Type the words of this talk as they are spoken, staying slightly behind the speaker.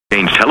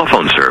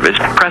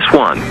press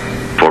 1.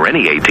 For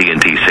any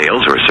AT&T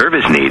sales or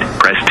service need,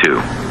 press 2.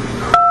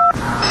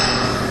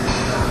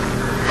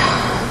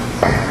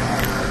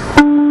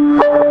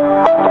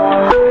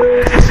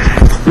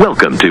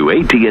 Welcome to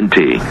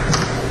AT&T.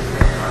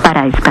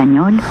 Para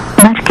español,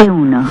 marque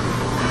 1.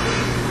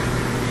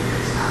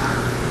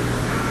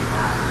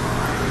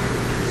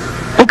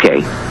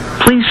 Okay,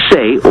 please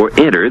say or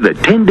enter the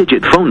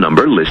 10-digit phone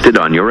number listed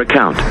on your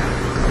account.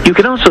 You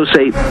can also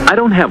say, I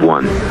don't have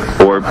one,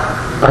 or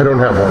I don't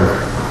have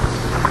one.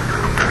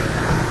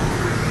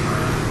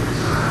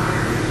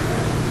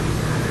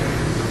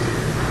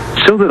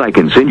 So that I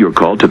can send your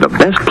call to the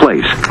best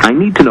place, I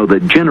need to know the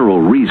general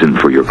reason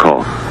for your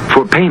call.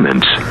 For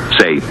payments,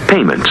 say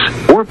payments,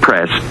 or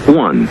press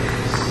 1.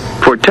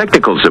 For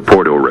technical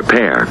support or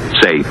repair,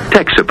 say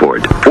tech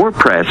support, or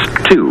press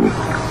 2.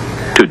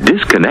 To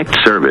disconnect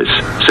service,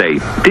 say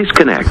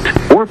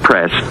disconnect, or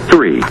press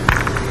 3.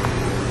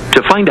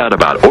 To find out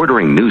about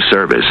ordering new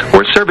service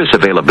or service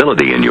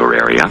availability in your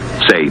area,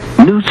 say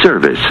new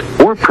service,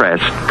 or press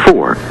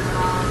 4.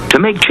 To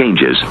make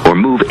changes or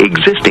move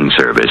existing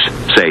service,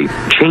 say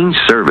change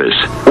service,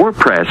 or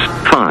press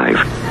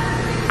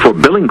 5. For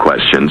billing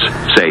questions,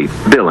 say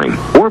billing,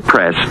 or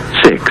press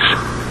 6.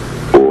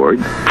 Or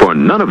for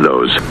none of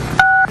those.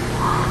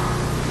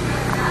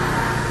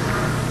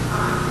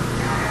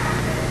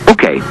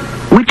 Okay,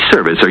 which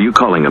service are you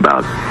calling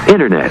about?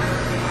 Internet,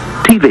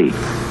 TV,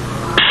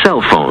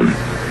 cell phone,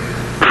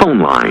 phone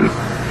line,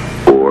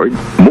 or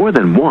more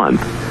than one?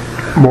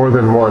 More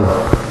than one.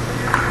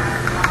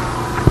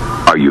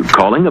 Are you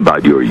calling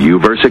about your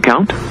UVerse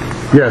account?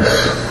 Yes.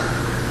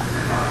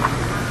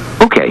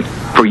 Okay,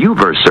 for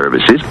UVerse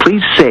services,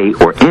 please say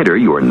or enter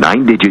your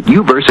 9-digit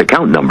UVerse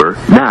account number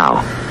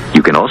now.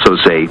 You can also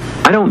say,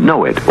 I don't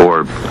know it,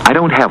 or I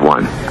don't have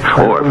one. I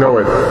don't know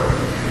it.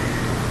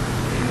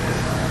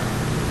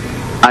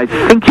 I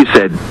think you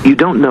said you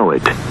don't know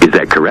it. Is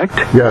that correct?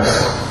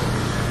 Yes.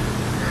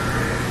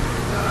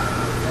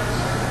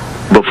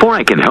 Before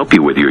I can help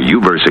you with your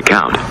UVerse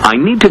account, I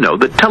need to know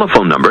the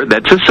telephone number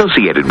that's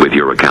associated with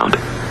your account.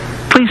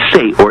 Please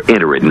say or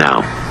enter it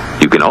now.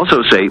 You can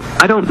also say,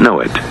 I don't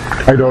know it.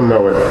 I don't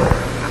know it.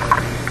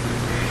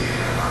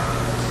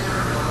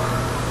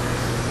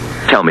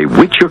 Tell me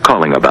which you're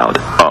calling about,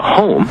 a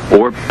home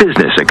or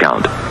business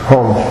account.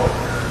 Home.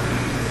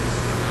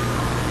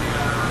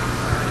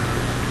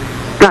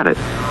 Got it.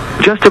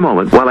 Just a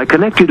moment while I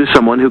connect you to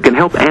someone who can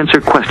help answer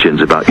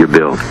questions about your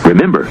bill.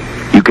 Remember,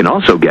 you can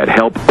also get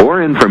help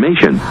or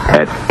information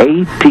at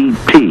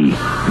att.com.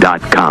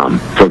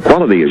 For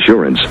quality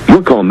assurance,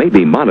 your call may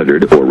be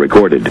monitored or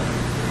recorded.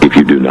 If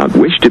you do not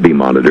wish to be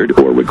monitored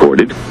or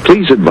recorded,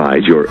 please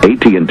advise your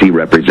AT&T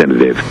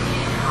representative.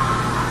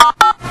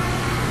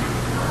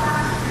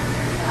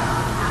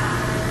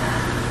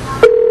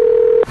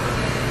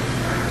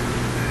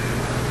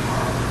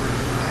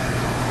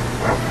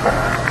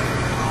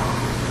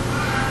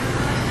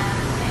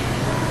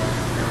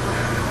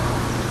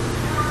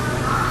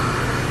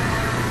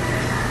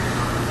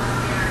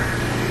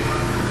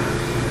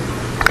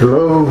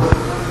 Hello?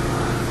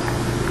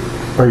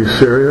 Are you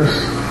serious?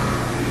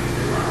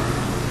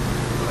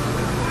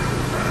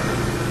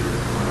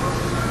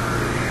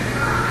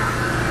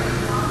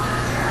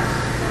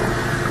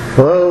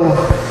 Hello?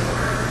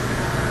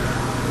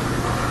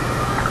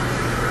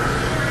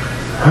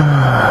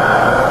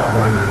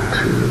 One,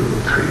 two,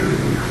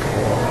 three,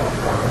 four,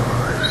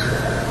 five,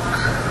 six,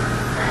 7, 8,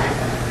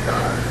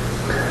 9,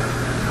 10,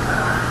 11,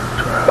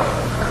 12, 13,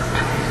 14, 15,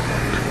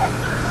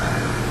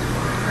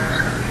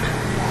 16,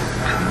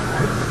 17, 18,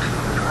 19,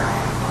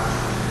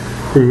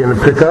 20. Are you going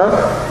to pick up?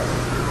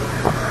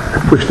 I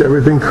pushed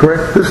everything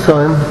correct this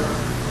time.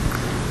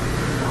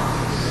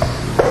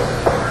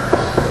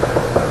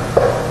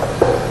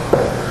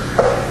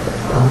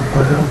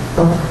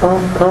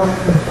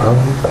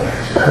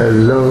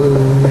 Hello,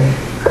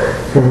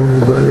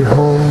 anybody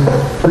home?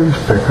 Please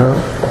pick up.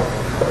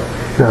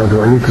 Now,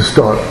 do I need to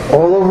start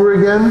all over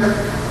again?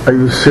 Are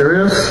you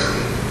serious?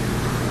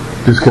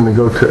 Just going to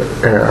go to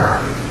air.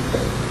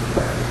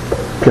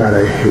 God,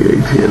 I hate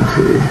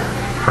AT&T.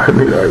 I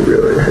mean, I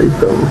really hate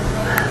them.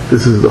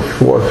 This is the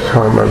 4th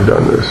time I've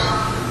done this,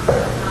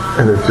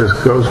 and it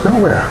just goes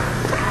nowhere.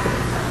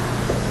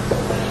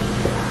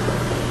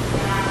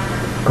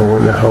 I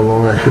wonder how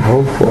long I should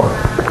hold for.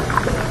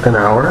 An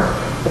hour?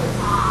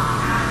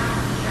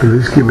 At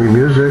least give me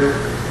music.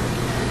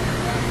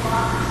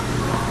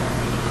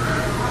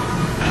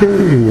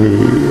 Okay,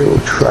 we'll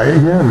try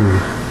again.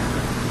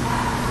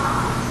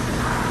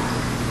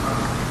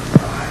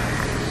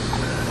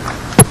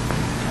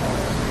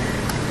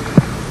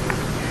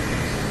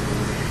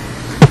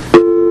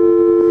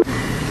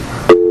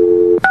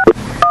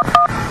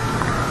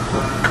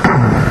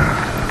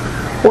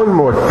 One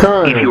more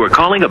time. If you are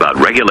calling about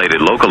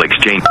regulated local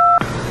exchange...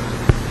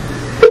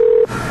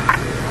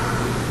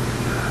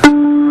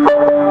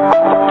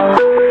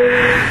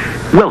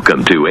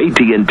 Welcome to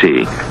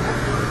AT&T.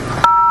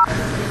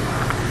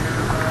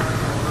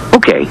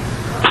 Okay,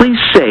 please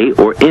say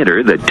or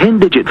enter the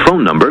 10-digit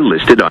phone number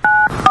listed on...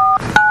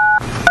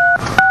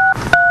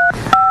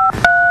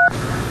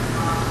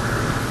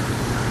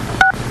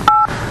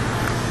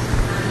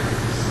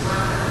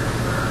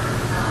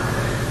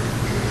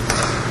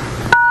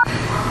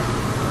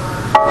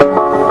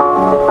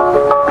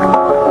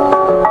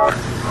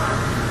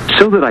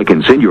 So that I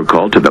can send your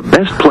call to the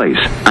best place,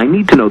 I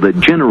need to know the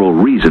general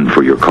reason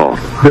for your call.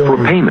 For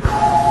payment.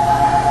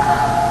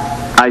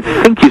 I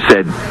think you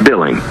said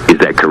billing. Is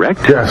that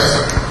correct? Yes.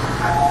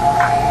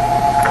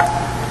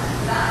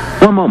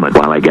 One moment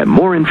while I get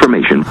more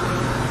information.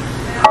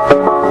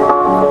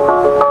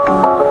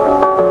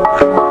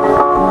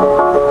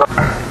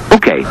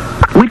 Okay,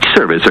 which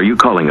service are you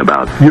calling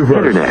about? Uverse.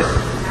 Internet.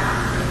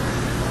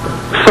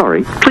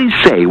 Sorry, please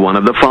say one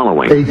of the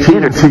following. AT&T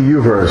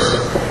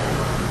Uverse.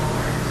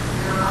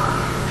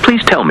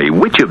 Please tell me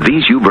which of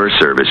these Uverse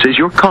services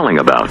you're calling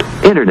about.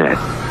 Internet,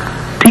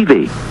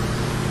 TV,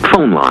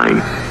 phone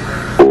line,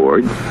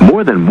 or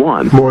more than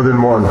one. More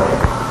than one.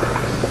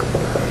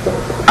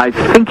 I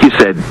think you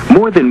said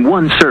more than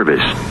one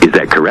service. Is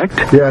that correct?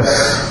 Yes.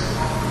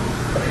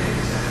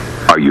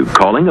 Are you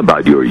calling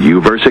about your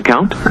Uverse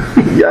account?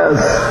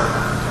 Yes.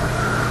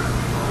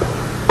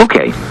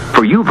 Okay,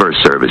 for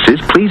Uverse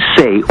services, please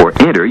say or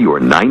enter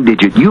your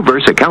 9-digit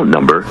Uverse account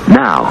number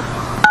now.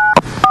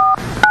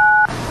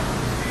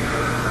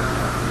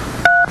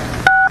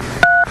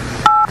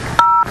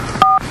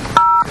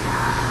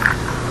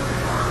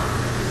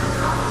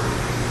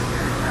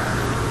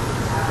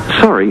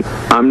 Sorry,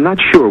 I'm not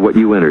sure what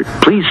you entered.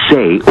 Please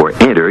say or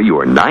enter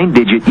your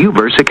 9-digit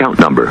Uverse account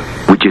number,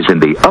 which is in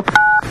the up...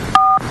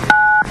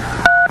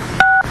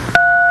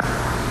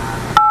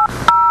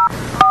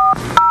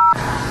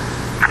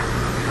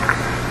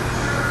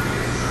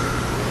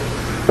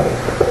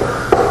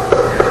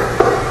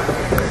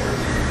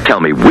 Tell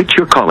me which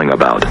you're calling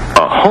about,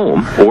 a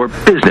home or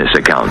business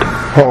account.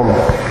 Home.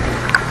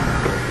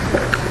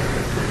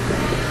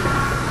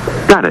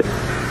 Got it.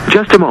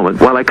 Just a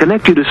moment while I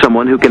connect you to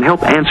someone who can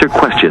help answer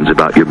questions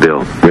about your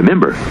bill.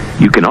 Remember,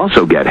 you can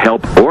also get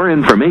help or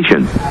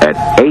information at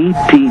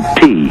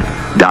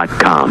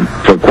att.com.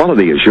 For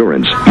quality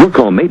assurance, your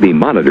call may be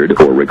monitored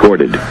or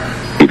recorded.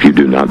 If you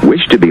do not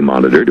wish to be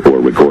monitored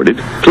or recorded,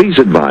 please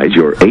advise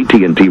your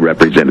AT&T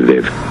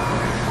representative.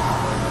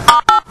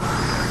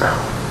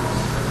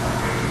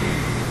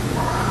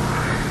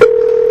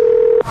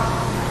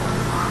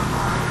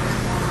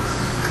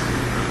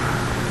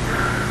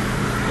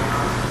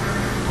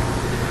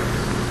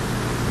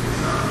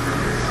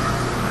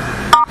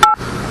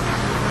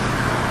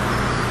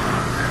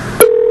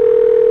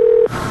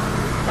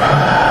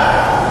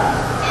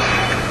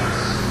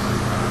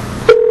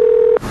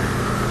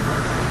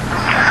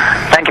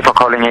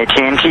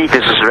 AT&T,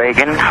 this is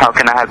Reagan. How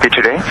can I help you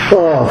today?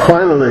 Oh,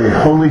 finally.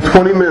 Only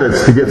 20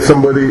 minutes to get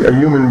somebody, a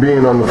human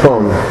being on the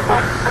phone.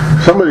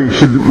 Somebody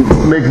should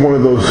make one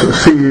of those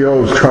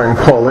CEOs try and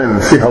call in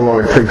and see how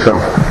long it takes them.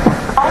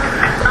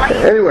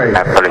 Anyway.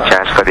 I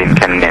apologize for the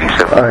inconvenience.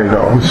 I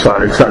know. I'm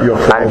sorry. It's not your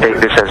fault. I'll take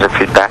this as a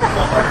feedback.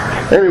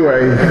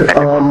 Anyway,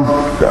 on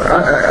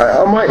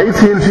my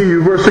AT&T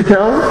Uverse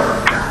account,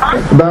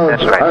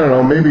 about, I don't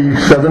know, maybe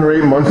 7 or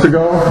 8 months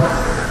ago,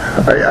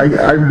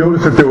 I've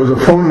noticed that there was a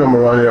phone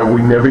number on there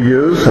we never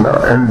used,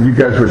 and you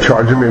guys were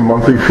charging me a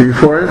monthly fee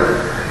for it.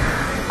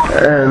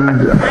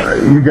 And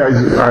you guys,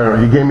 I don't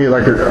know, you gave me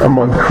like a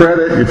month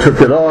credit, you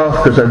took it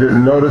off because I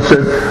didn't notice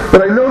it.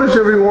 But I notice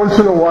every once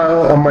in a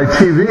while on my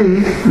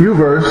TV,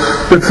 Uverse,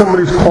 that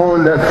somebody's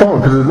calling that phone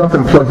because there's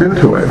nothing plugged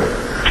into it.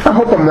 I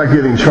hope I'm not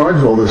getting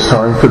charged all this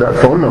time for that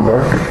phone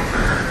number.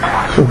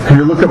 So can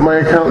you look at my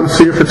account and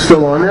see if it's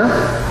still on there?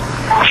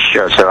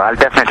 Sure, so I'll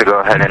definitely go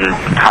ahead and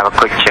have a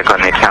quick check on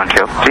the account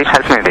here. Please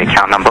help me with the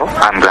account number.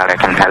 I'm glad I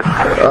can help.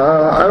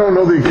 I don't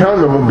know the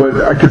account number,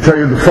 but I can tell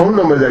you the phone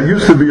number that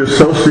used to be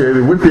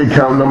associated with the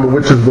account number,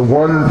 which is the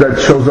one that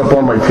shows up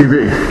on my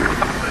TV.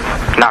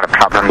 Not a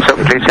problem, so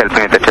please help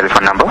me with the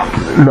telephone number.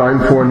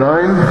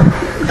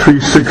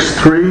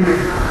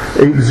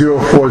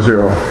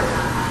 949-363-8040.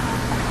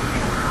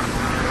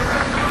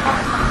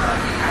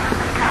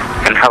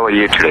 And how are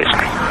you today,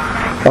 sir?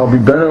 I'll be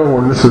better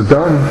when this is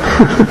done.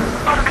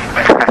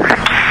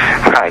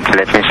 Right,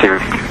 let me see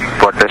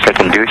what best I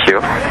can do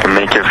here to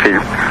make you feel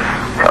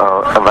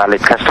a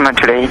valid customer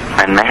today.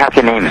 And may I have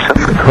your name, sir?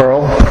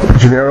 Carl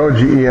Gennaro,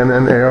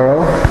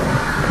 Gennaro.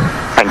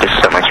 Thank you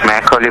so much. May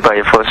I call you by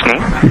your first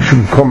name? You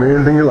should call me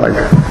anything you like.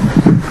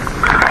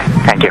 Alright,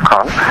 thank you,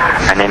 Carl.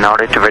 And in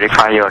order to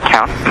verify your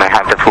account, may I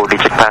have the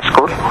 4-digit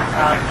passcode?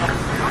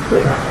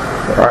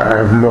 I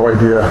have no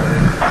idea.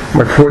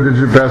 My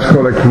 4-digit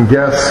passcode I can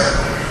guess.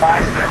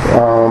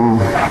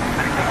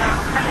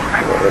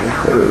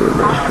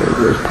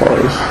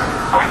 Pause.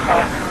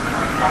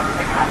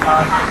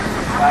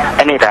 I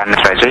need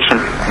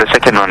administration. The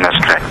second one is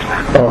correct.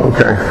 Oh,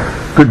 okay.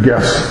 Good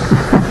guess.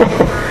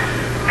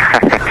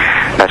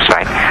 That's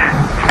right.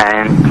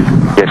 And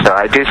yes, so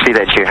I do see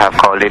that you have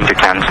called in to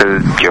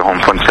cancel your home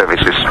phone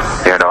services.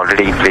 You had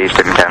already placed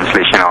a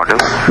cancellation order.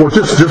 Well,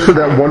 just for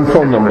that one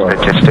phone number.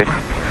 Registered.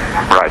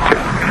 Right.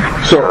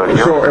 So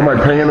am I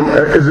paying them?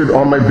 Is it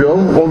on my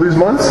bill all these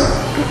months?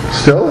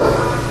 Still?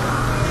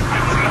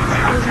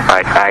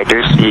 I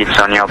do see it's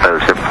on your bill,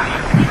 sir.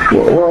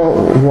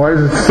 Well, why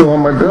is it still on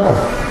my bill?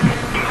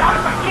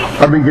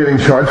 I've been getting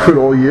charged for it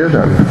all year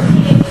then.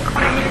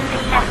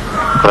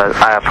 Well,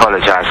 I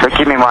apologize. So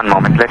give me one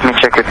moment. Let me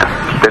check with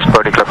this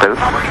particular bill.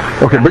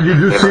 Okay, but you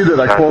do see that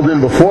I called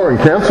in before and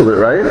canceled it,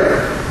 right?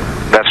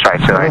 That's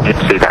right, sir. I did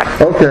see that.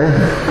 Okay.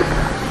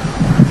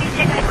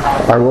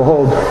 I will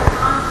hold.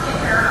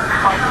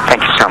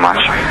 Thank you so much.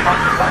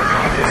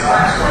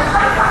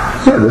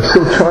 Yeah, they're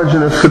still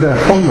charging us for that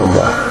phone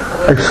number.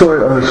 I saw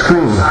it on the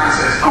screen.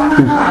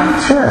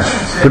 Yeah,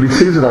 but he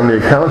sees it on the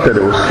account that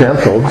it was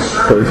canceled,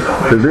 but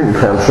they didn't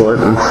cancel it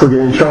and it's still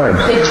getting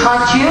charged. They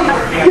charge you?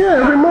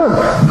 Yeah, every month.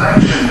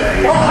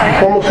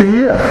 Almost a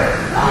year.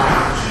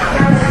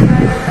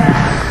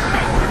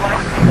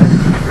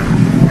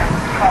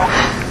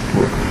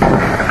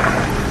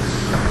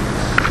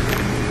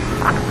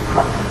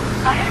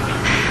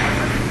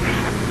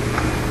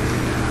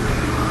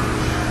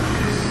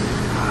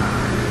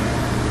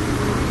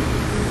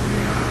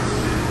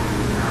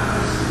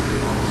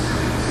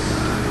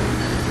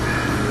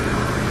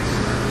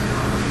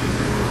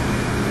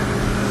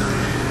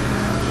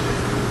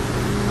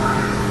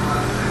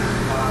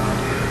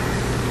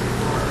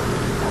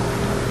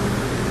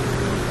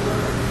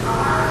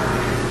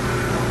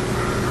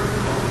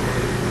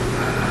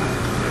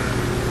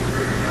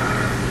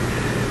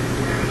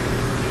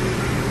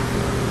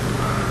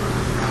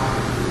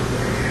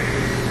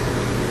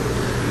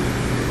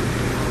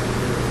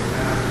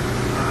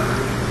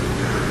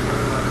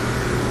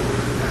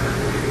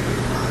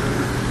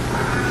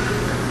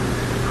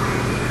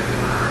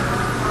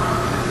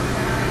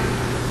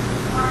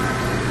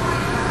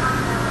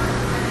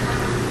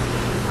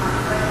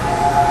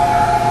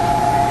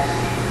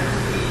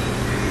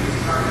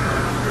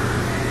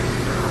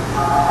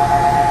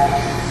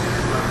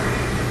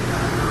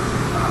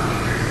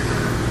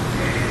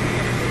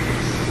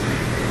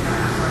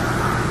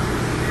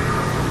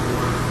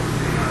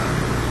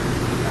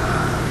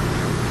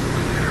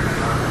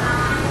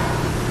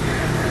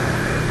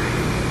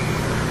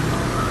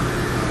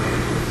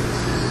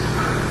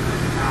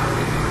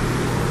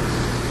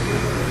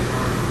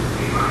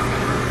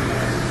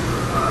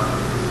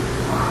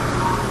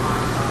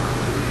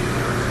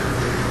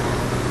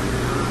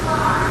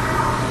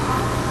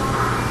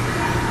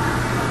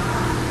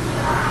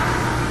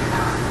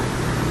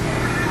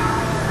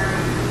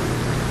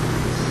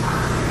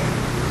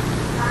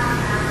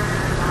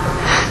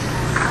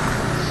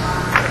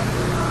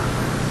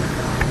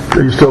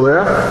 Are you still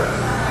there?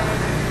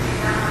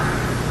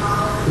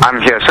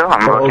 I'm here, sir.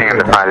 I'm working on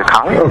the file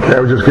account. Okay, I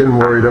was just getting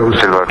worried. I was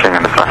Still working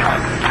on the file.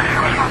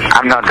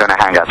 I'm not going to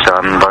hang up, so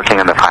I'm working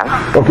on the file.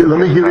 Okay, let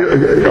me give you...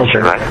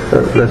 Okay,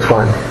 that's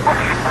fine.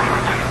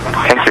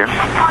 Thank you.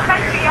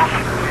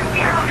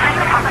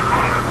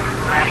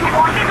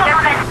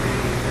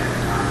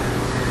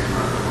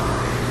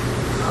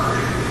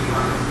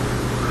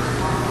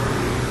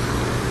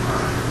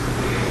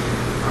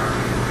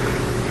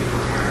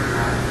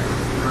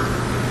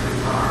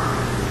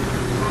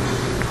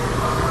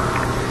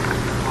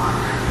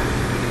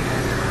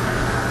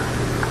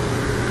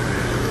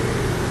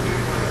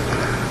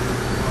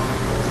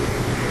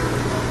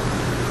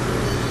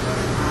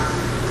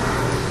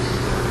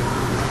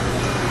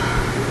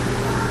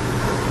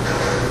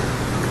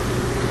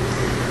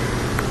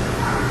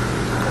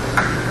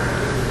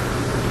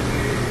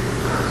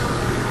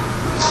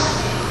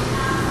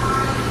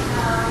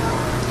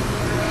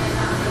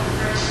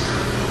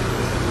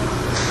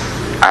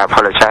 I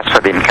apologize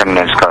for the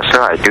inconvenience caused, sir.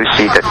 I do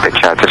see that the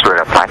charges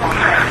were applied.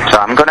 So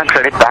I'm going to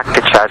credit back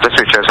the charges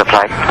which was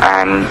applied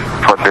and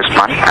for this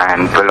month,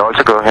 and we'll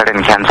also go ahead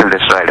and cancel this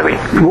right away.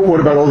 Well,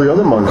 what about all the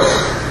other months?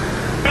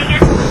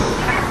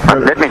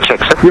 Let me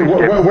check, sir.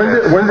 Yeah,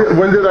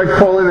 when did I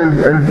call in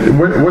and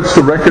what's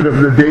the record of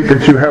the date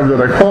that you have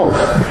that I called?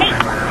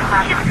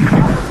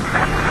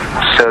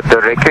 So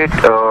the record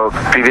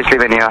previously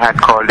when you had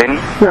called in,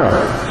 Yeah.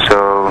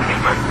 so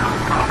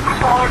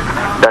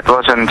that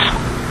was on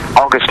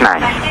August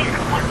 9th.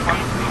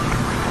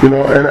 You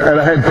know, and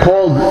I had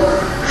called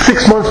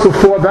 6 months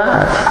before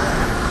that,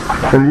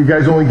 and you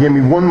guys only gave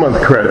me 1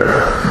 month credit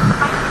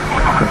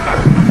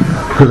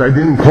because I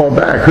didn't call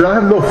back. Because I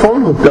have no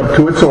phone hooked up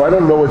to it, so I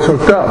don't know it's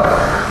hooked up.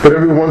 But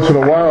every once in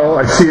a while,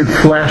 I see it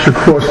flash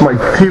across my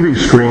TV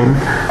screen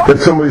that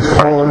somebody's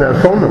calling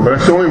that phone number.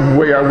 That's the only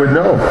way I would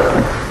know.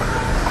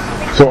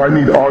 So I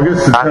need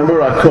August,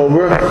 September,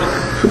 October.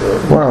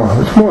 Wow,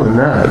 it's more than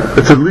that.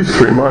 It's at least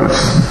 3 months.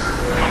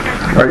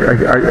 I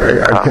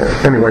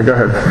can't. Anyway, go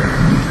ahead.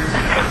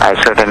 I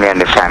certainly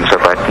understand, sir,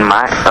 but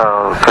my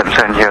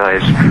concern here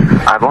is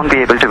I won't be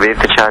able to waive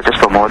the charges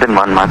for more than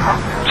 1 month.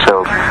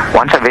 So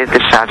once I waive the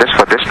charges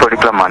for this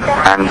particular month,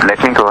 and let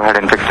me go ahead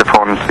and fix the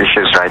phone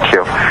issues right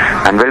here,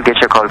 and we'll get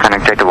your call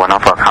connected to one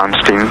of our accounts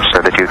team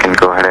so that you can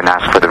go ahead and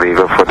ask for the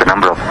waiver for the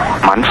number of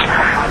months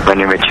when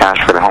you will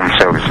charge for the home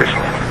services.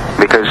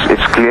 Because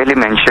it's clearly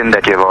mentioned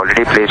that you have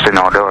already placed an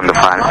order on the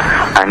file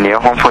and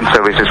your home phone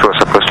services were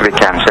supposed to be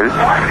cancelled,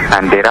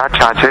 and there are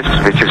charges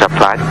which is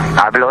applied.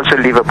 I will also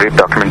leave a brief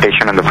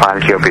documentation on the file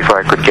here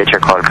before I could get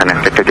your call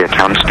connected to the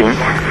accounts team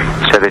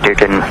so that you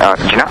can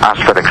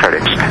ask for the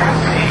credits.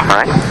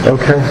 Alright?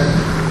 Okay.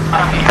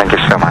 Thank you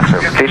so much,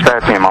 sir. Please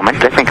bear with me a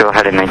moment. Let me go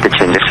ahead and make the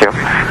changes here.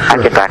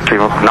 I'll get back to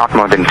you not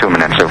more than 2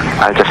 minutes, so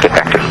I'll just get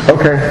back to you.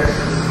 Okay.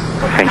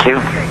 Thank you.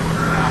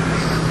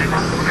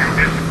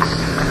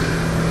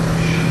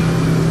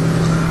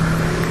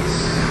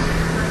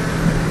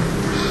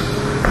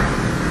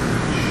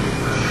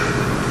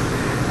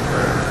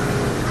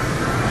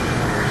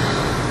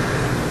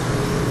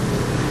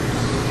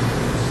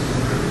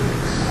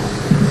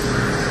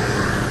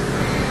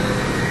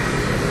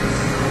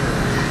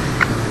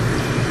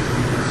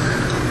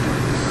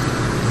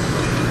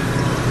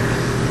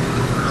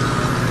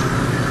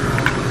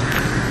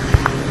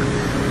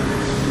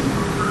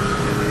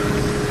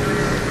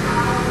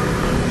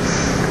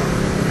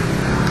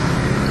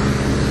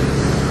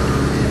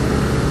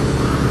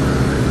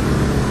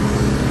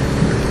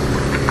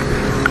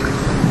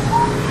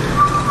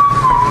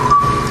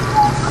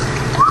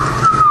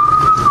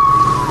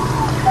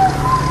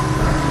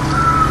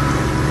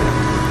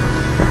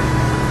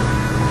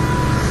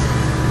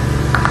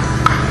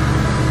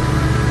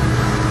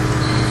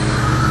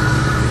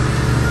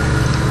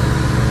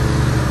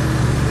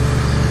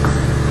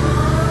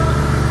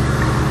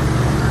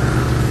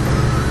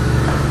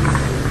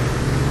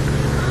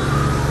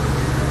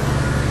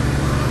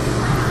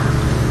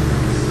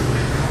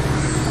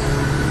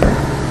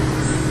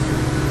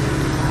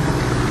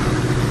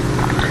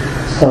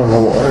 I don't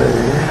know why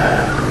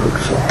it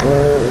looks so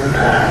hard.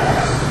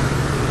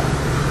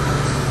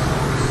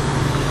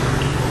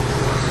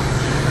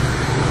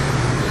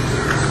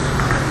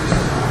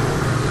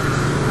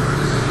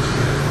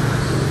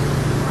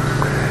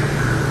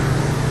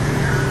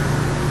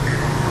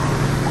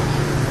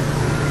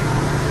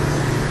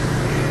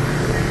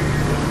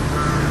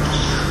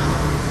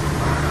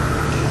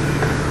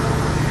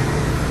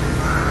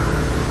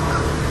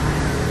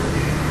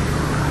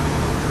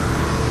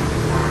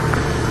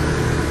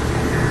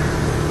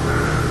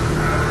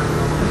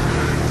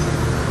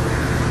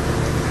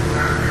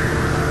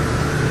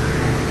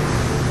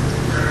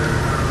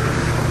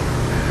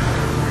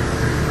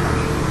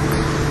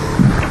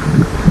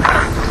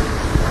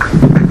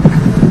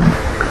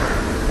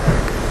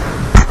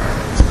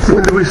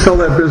 When did we sell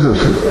that business,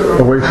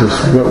 Oasis?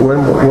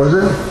 When was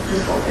it?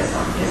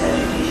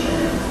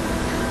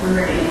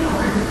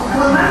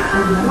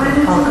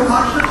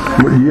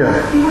 What year?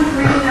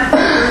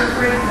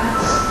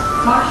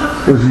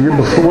 It was the year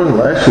before, wasn't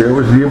last year, it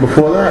was the year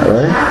before that,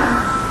 right?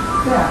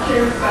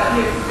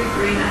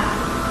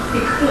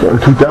 So in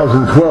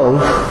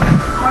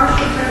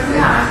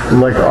 2012, in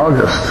like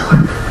August.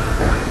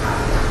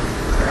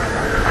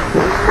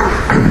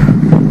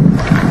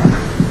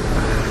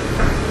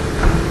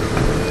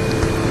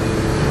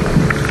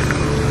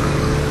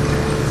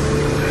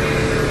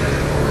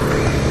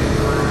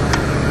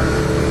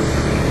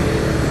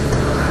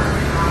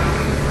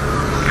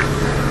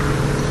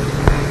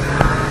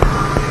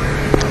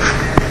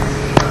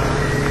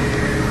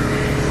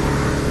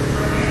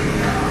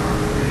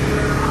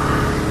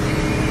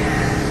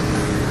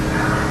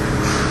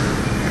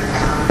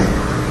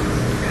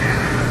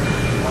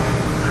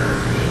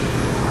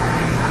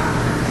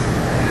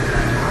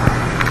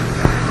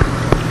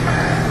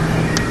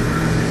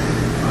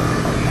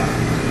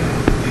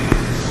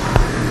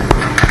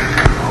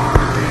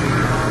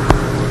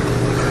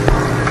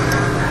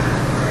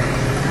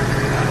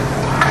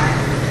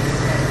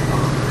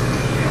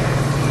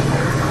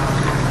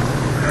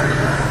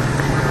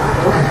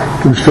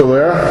 You still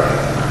there?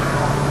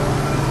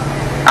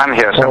 I'm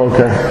here, sir. Oh,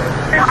 okay.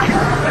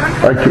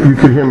 You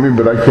can hear me,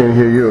 but I can't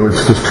hear you.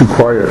 It's just too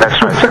quiet.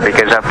 That's right, sir,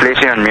 because I've placed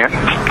you on mute.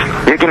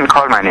 You can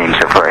call my name,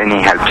 sir, for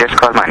any help. Just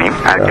call my name.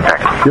 I'll get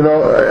back. You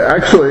know,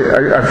 actually,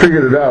 I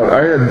figured it out.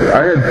 I had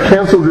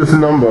canceled this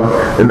number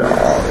in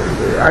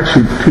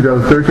actually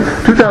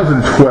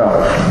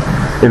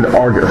 2012 in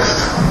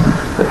August.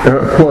 And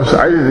of course,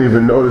 I didn't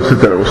even notice it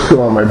that it was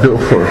still on my bill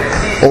for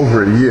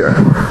over a year.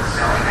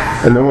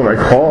 And then when I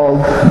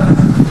called,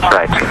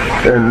 right,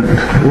 and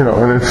you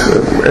know, and it's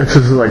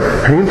just like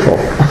painful.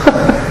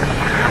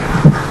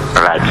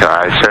 Right, so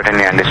I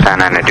certainly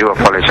understand, and I do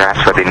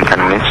apologize for the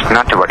inconvenience.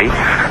 Not to worry.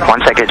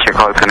 Once I get your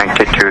call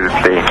connected to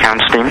the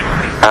accounts team,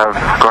 I've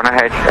gone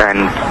ahead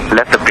and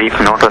left a brief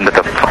note on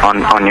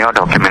on your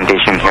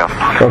documentation here.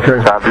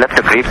 Okay. So I've left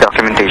a brief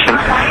documentation.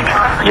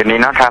 You need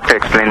not have to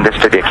explain this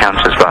to the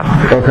accounts as well.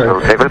 Okay. So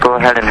they will go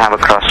ahead and have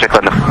a cross-check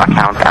on the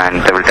account,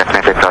 and they will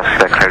definitely process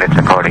the credits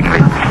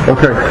accordingly.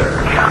 Okay.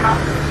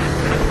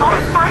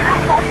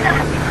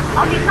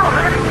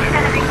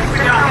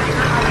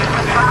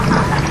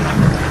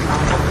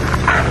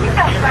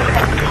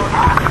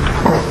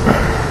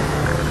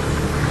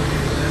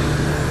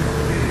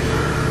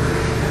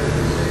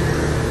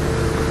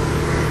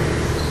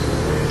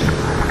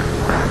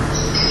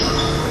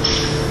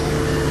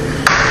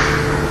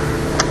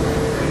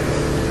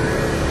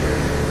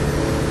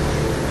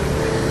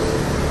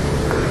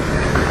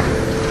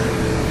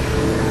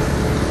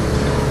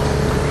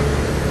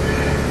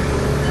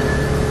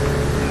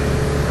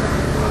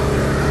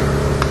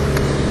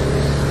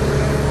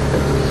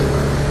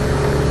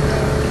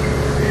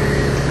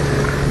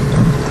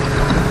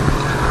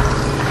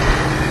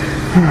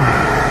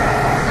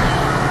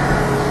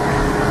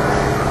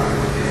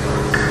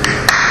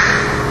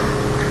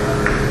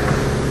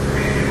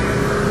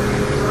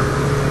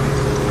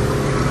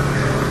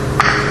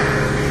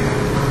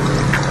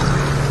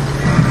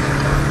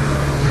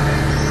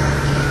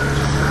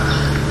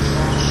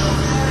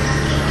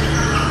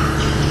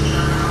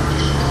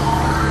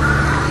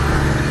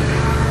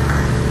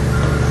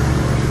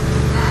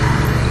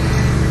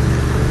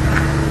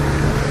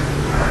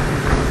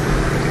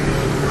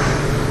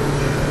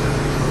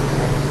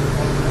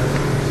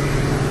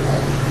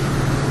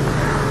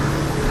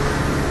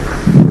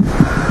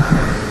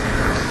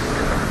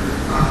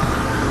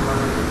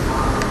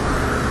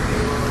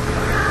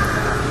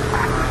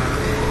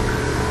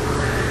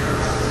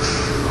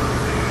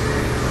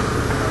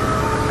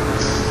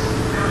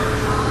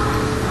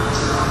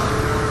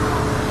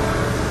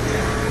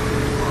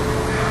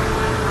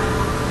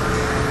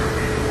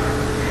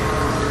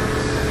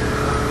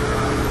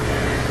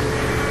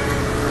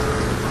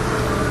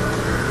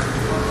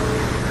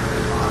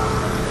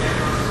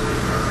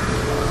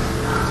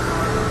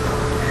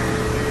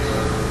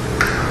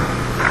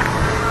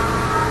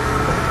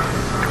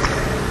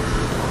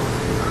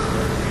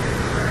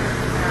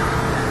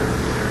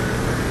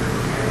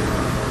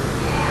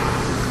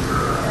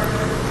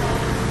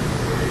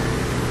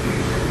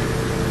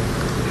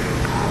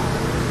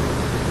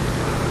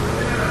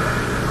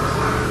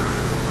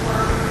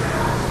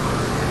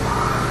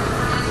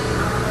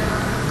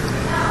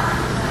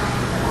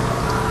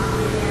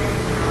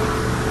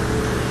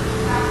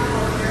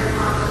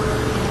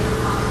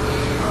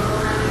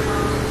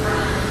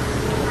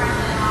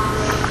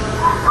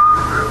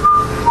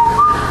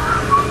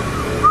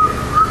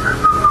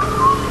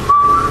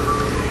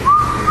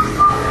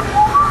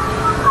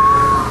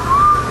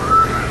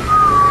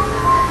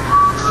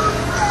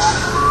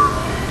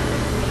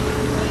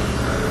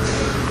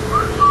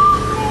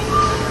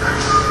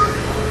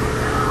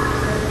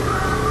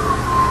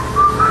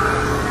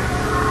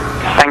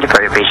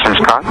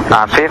 call.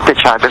 I've saved the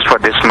charges for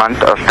this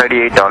month of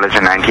 $38.98,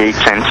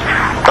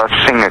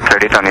 processing a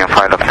credit on your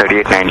file of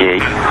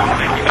 $38.98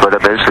 for the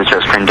bills which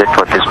was printed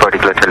for this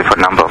particular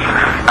telephone number.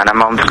 And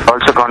I'm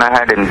also gone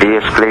ahead and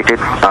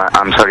deactivated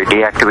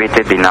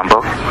the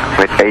number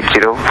with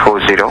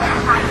 8040.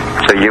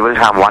 So you will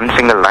have one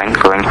single line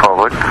going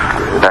forward.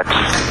 That's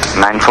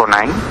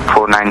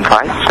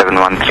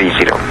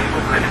 949-495-7130.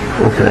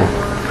 Okay.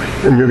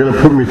 And you're going to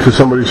put me to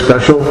somebody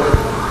special?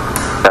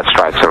 That's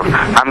right, sir.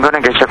 I'm going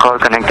to get your call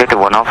connected to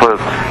one of our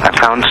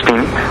accounts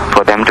team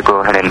for them to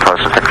go ahead and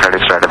process the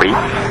credits right away.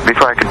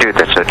 Before I could do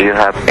that, sir, do you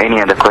have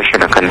any other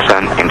question or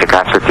concern in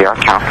regards with your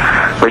account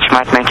which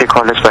might make you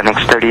call us for the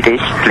next 30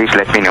 days? Please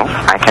let me know.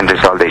 I can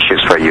resolve the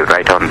issues for you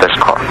right on this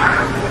call.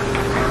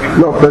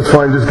 No, that's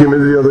fine. Just give me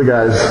the other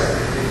guys.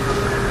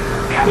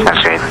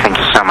 That's great. Thank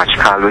you so much,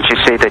 Carl. Would you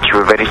say that you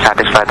were very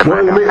satisfied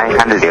with I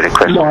handled your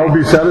request? No, I'll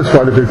be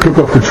satisfied if they took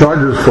off the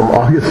charges from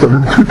August of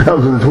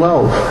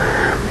 2012.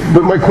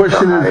 But my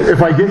question is,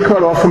 if I get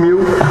cut off from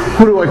you,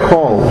 who do I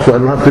call? So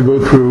I don't have to go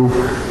through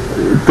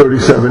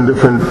 37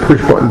 different push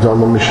buttons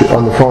on the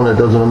phone that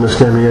doesn't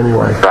understand me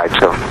anyway. Right,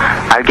 so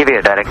I'll give you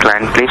a direct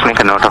line. Please make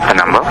a note of the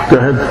number. Go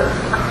ahead.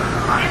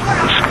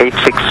 It's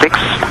 866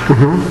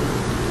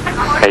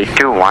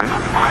 821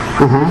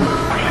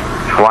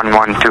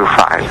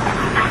 1125.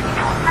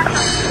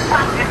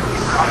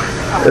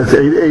 That's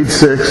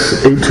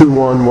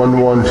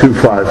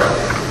 886-821-1125.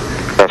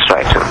 That's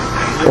right, sir.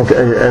 Okay,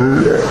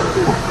 and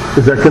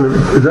is that?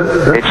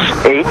 It's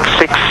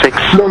 866.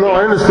 No,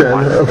 I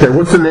understand. Okay,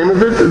 what's the name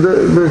of it?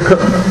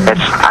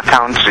 It's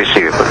accounts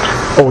receivable.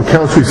 Oh,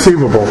 accounts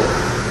receivable.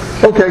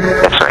 Okay.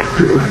 That's right.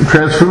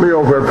 Transfer me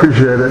over. I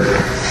appreciate it.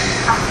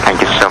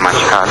 Thank you so much,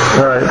 Carl.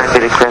 All right. And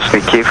the request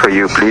we keep for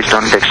you, please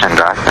don't text and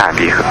drive.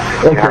 You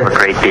have a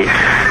great day.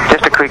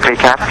 Just a quick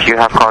recap. You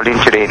have called in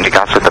today in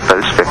regards to the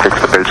bills. They fixed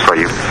the bills for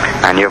you.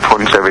 And your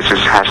phone services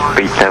has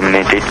been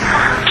terminated.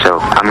 So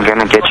I'm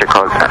going to get your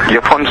call.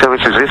 Your phone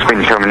services is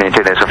been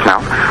terminated as of now.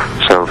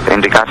 So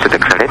in regards to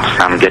the credits,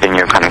 I'm getting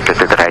you connected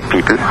to the right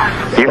people.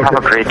 You have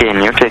a great day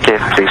and you take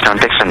care. Please don't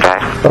text and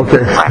drive.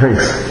 Okay, bye.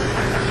 Thanks.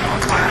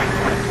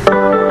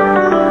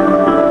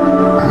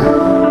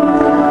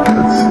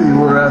 Let's see,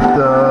 we're at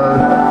the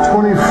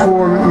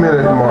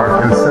 24-minute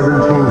mark and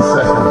 17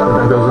 seconds, but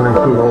that doesn't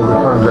include all the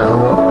times I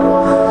hung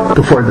up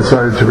before I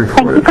decided to record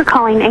Thank you for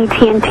calling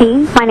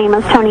AT&T. My name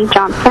is Tony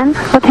Johnson.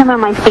 With whom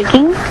am I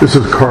speaking? This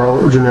is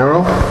Carl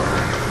Gennaro.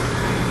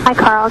 Hi,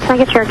 Carl. Can I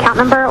get your account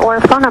number or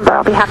phone number?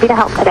 I'll be happy to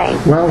help today.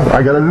 Well,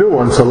 I got a new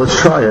one, so let's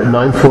try it.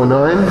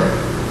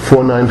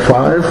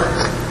 949-495.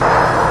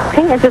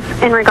 Okay, is this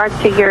in regards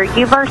to your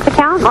UVerse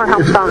account or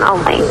home phone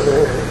only?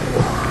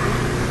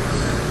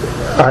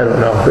 I don't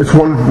know. It's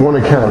one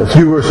account. It's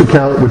UVerse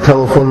account with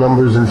telephone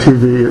numbers and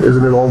TV.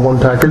 Isn't it all one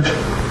package?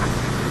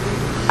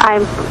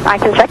 I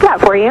can check that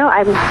for you.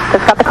 I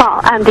just got the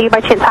call. Do you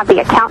by chance have the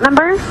account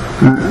number?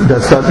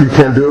 That's not. You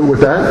can't do it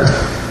with that?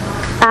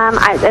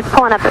 It's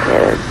pulling up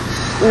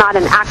not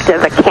an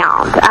active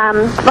account.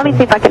 Let me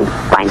see if I can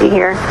find you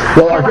here.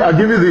 Well, I'll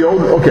give you the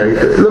old. Okay,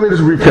 let me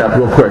just recap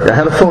real quick. I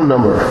had a phone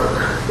number,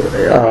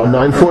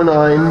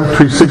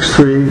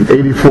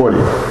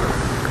 949-363-8040.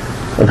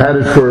 I've had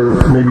it for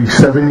maybe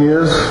 7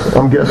 years,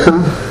 I'm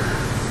guessing.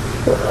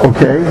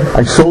 Okay,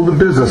 I sold the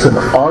business in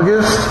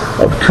August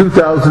of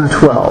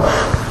 2012.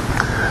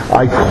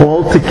 I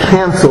called to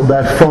cancel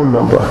that phone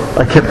number.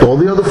 I kept all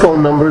the other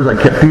phone numbers. I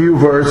kept the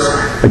UVerse.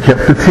 I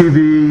kept the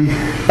TV.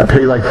 I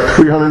pay like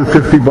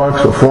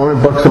 $350 or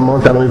 $400 a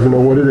month. I don't even know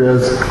what it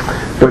is.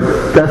 But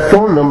that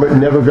phone number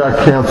never got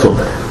canceled.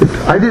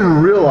 I didn't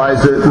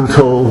realize it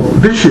until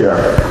this year.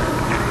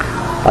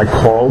 I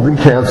called and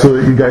canceled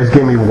it. You guys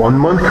gave me 1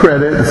 month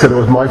credit and said it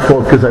was my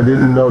fault because I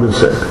didn't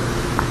notice it.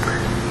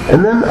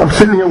 And then I'm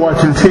sitting here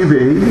watching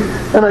TV,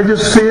 and I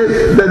just see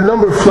it, that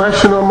number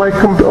flashing on my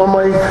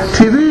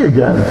TV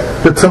again,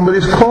 that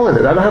somebody's calling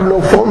it. I don't have no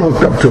phone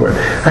hooked up to it.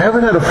 I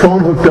haven't had a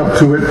phone hooked up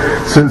to it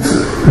since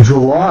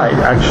July,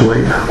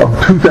 actually, of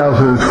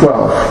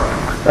 2012.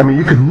 I mean,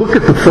 you could look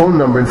at the phone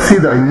number and see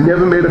that I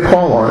never made a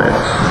call on it.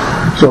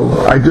 So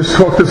I just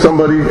talked to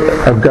somebody,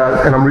 and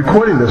I'm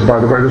recording this, by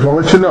the way, I just want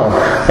to let you know.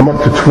 I'm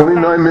up to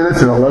 29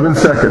 minutes and 11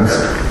 seconds,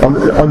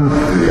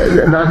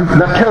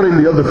 not counting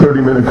the other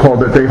 30-minute call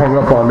that they hung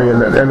up on me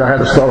and I had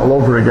to start all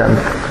over again.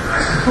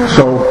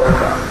 So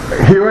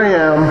here I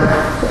am.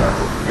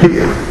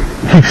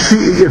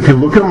 If you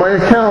look at my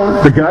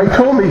account, the guy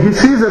told me, he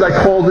sees that I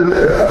called in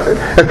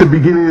at the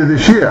beginning of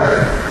this year,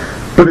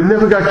 but it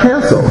never got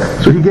canceled.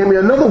 So he gave me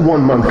another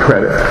 1 month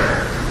credit.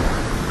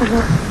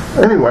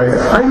 Anyway,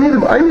 I need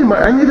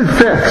it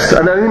fixed,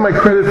 and I need my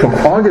credit from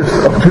August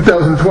of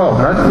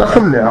 2012, not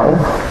from now.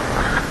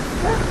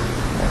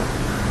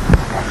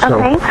 So.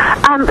 Okay.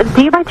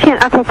 Do you by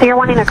chance? Okay, so you're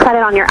wanting a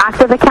credit on your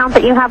active account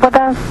that you have with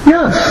us?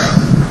 Yes.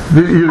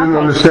 You didn't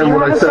understand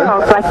what I said?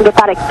 So I can get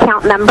that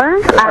account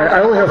number. I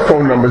only have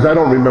phone numbers. I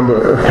don't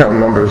remember account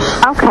numbers.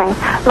 Okay.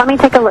 Let me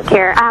take a look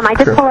here. I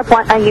just pulled up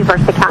a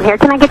UVerse account here.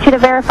 Can I get you to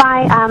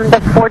verify the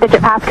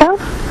 4-digit passcode?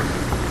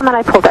 that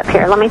I pulled up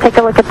here. Let me take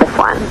a look at this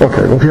one.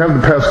 Okay, well, if you have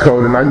the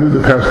passcode, and I knew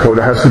the passcode,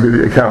 it has to be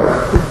the account.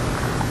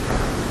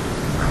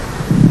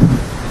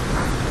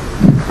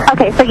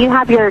 Okay, so you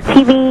have your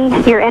TV,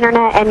 your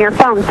internet, and your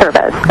phone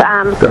service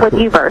with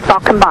Uverse all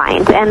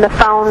combined, and the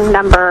phone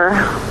number.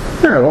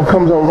 Yeah, it all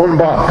comes on one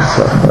box.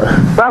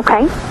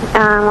 Okay,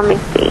 let me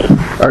see.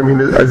 I mean,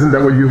 isn't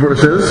that what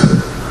Uverse is?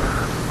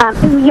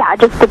 Yeah, it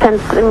just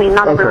depends. I mean,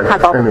 not everyone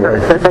has all the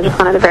services. I just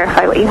wanted to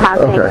verify what you have.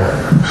 Okay,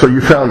 so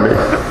you found me.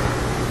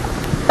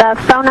 The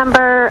phone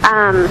number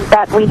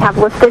that we have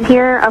listed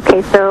here,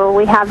 okay, so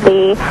we have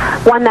the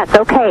one that's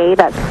okay,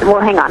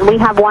 well, hang on. We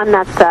have one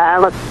that's,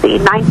 let's see,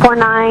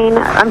 949.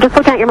 I'm just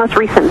looking at your most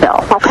recent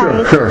bill,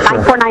 okay? Sure.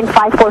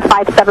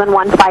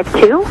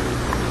 949-545-7152.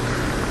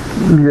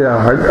 Yeah,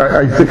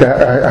 I think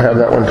I have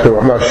that one too.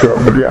 I'm not sure,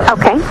 but yeah.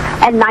 Okay,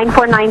 and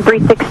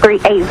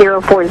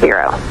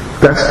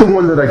 949-363-8040. That's the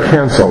one that I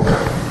canceled.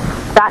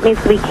 That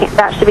needs to be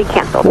that should be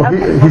canceled. Well,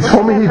 okay. he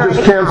told me he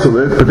just canceled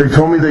it, but they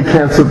told me they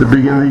canceled at the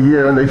beginning of the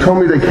year, and they told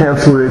me they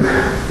canceled it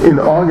in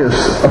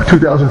August of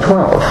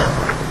 2012.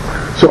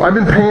 So I've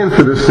been paying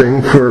for this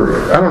thing for,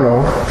 I don't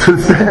know,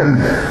 since then.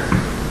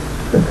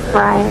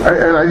 Right.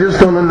 And I just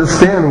don't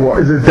understand.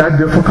 Is it that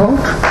difficult?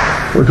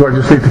 Or do I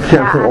just need to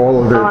cancel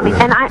all of it? Well,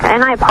 and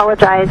I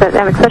apologize,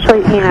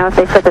 especially, if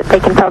they said that they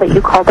can tell that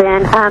you called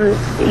in.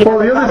 Well,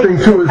 the other thing,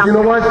 too, is, you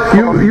know what?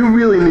 You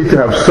really need to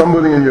have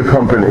somebody in your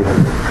company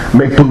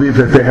make believe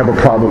that they have a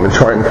problem and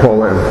try and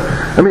call in.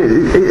 I mean,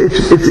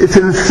 it's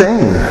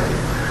insane.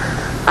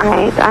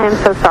 Right, I am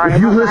so sorry. If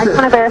you listen, I just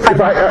want to verify.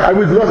 I'm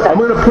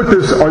going to put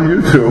this on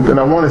YouTube, and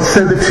I want to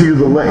send it to you,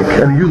 the link,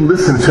 and you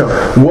listen to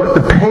what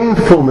the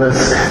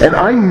painfulness, and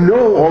I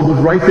know all the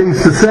right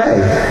things to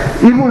say.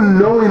 Even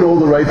knowing all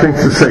the right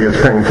things to say is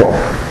painful.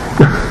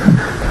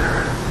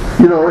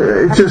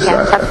 It's just,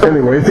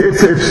 anyway,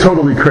 it's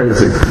totally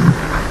crazy.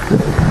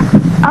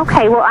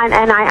 Okay, well,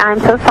 I'm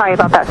so sorry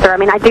about that, sir. I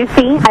mean, I do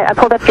see, I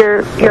pulled up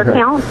your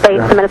account. They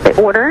submitted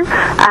the order.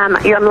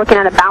 I'm looking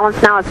at a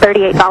balance now of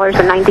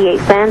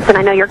 $38.98, and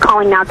I know you're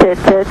calling now to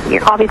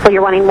obviously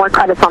you're wanting more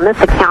credits on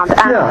this account.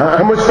 Yeah,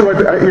 how much do I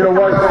pay? You know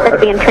what?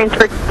 It's being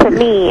transferred to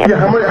me. Yeah,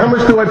 how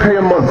much do I pay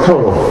a month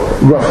total,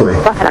 roughly?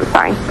 Go ahead, I'm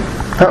sorry.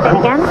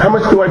 How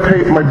much do I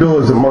pay? My bill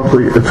is a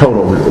monthly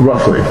total,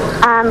 roughly.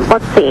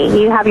 Let's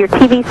see. You have your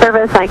TV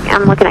service.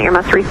 I'm looking at your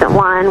most recent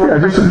one.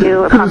 Yeah,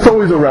 it's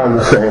always around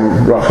the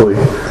same, roughly.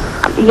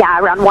 Yeah,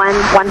 around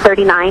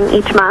 $139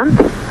 each month.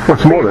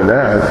 What's more than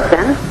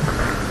that?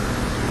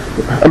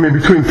 I mean,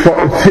 between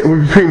phone,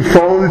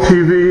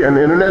 TV, and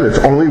internet, it's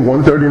only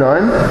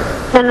 $139.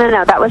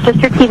 No. That was just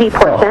your TV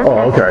portion.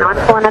 Oh, okay. Not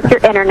pulling up your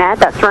internet.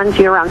 That runs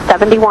you around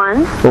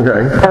 $71.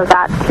 Okay. So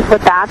that's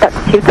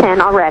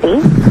 $210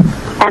 already.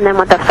 And then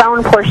with the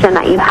phone portion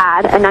that you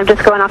had, and I'm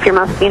just going off your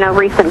most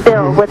recent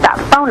bill with that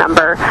phone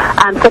number.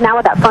 So now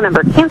with that phone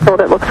number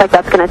canceled, it looks like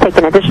that's going to take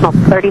an additional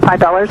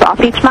 $35 off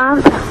each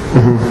month.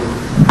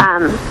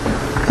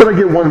 But I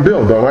get one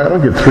bill, don't I? I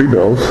don't get three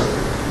bills.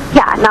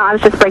 Yeah, no, I was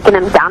just breaking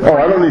them down. Oh,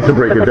 I don't need to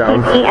break it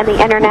down. TV and the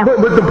internet.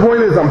 But the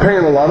point is, I'm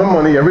paying a lot of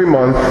money every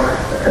month,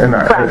 and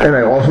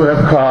I also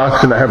have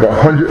costs, and I have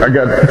 100. I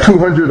got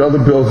 200 other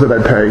bills that I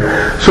pay.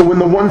 So when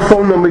the one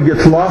phone number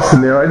gets lost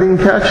in there, I didn't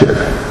catch it.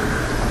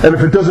 And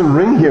if it doesn't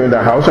ring here in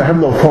the house, I have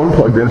no phone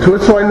plugged into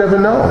it, so I never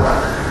know.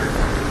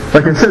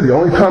 Like I said, the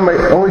only time I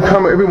get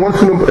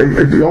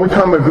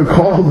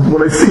called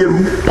when I see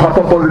it pop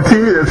up on the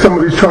TV that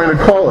somebody's trying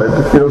to call it,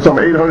 some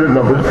 800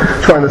 number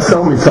trying to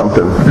sell me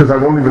something, because I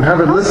don't even have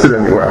it listed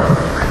anywhere.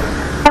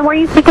 And were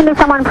you speaking to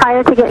someone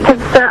prior to because,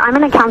 sir, I'm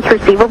an accounts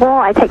receivable.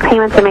 I take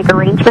payments and make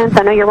arrangements.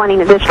 I know you're wanting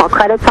additional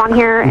credits on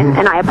here,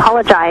 and I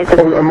apologize.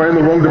 Oh, am I in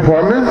the wrong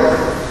department?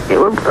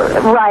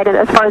 Right, and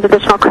as far as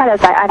additional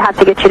credits, I'd have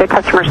to get you to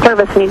customer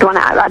service, and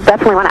I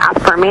definitely want to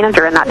ask for a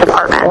manager in that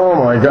department. Oh,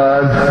 my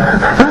God.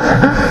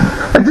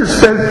 I just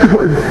spent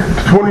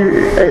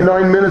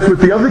 29 minutes with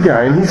the other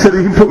guy, and he said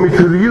he can put me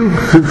through to you,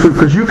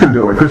 because you can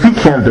do it, because he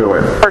can't do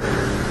it.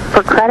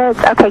 For credits?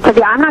 Okay, because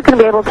I'm not going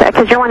to be able to,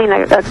 because you're wanting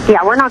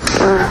we're not.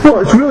 Well,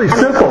 it's really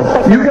simple.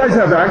 You guys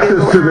have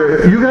access to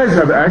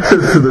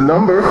the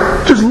number.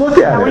 Just look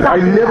at it. I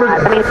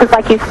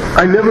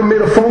never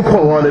made a phone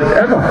call on it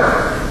ever.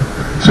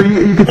 So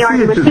you can see it.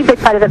 You received the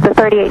credit of the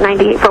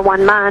 $38.98 for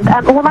 1 month.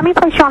 Well, let me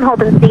place you on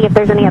hold and see if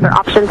there's any other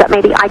options that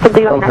maybe I could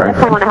do. I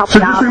definitely want to help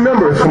you out. So just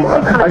remember,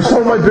 I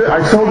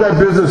sold that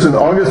business in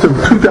August of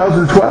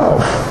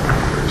 2012.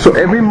 So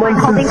every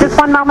month. Holding just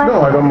one moment?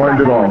 No, I don't mind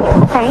at all.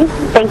 Okay.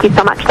 Thank you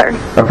so much, sir.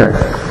 Okay.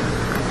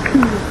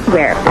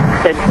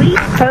 So tweet,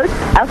 post,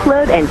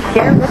 upload, and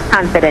share with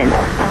confidence.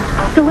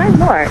 To learn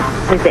more,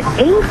 visit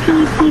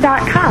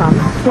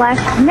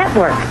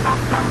att.com/network.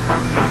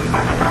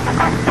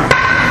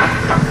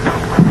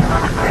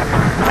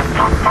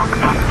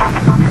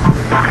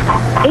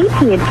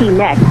 AT&T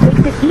Next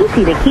makes it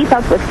easy to keep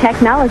up with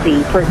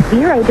technology for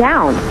 $0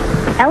 down.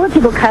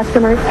 Eligible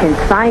customers can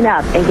sign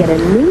up and get a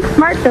new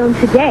smartphone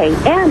today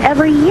and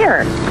every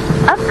year.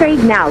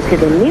 Upgrade now to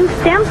the new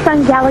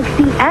Samsung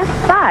Galaxy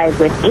S5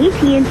 with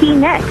AT&T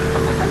Next.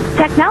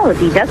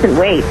 Technology doesn't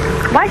wait.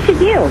 Why should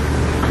you?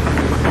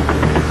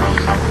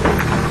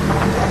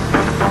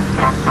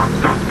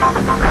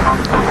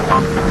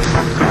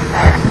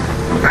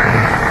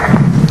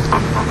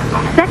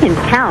 Seconds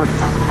count.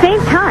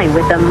 Save time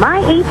with the My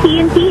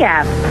AT&T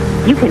app.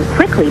 You can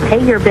quickly pay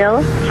your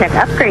bills, check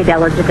upgrade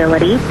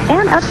eligibility,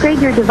 and upgrade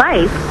your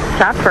device,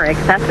 shop for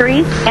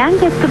accessories, and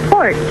get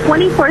support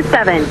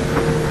 24/7.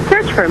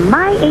 Search for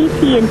My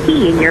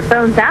AT&T in your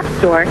phone's app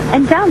store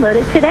and download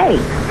it today.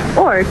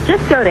 Or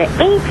just go to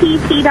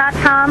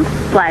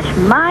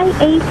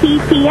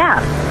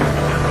att.com/myattapp.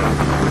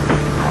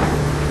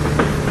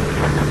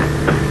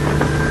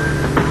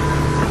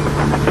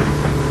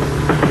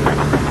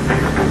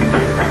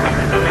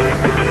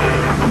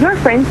 Your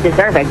friends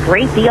deserve a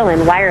great deal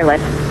in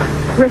wireless.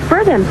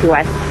 Refer them to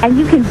us, and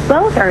you can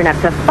both earn up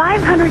to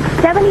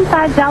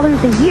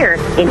 $575 a year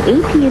in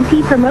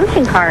AT&T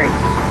promotion cards.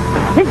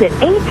 Visit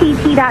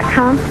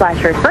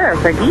att.com/refer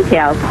for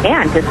details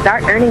and to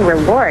start earning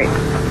rewards.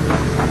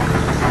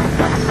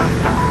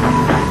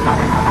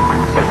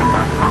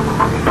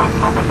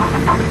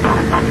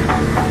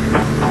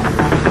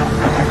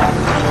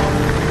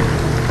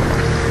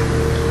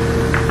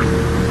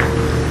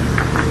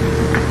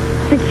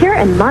 Secure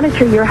and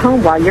monitor your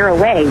home while you're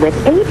away with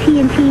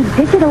AT&T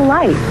Digital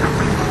Life.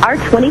 Our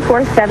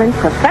 24/7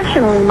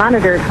 professionally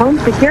monitored home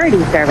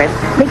security service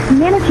makes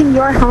managing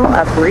your home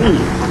a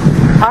breeze.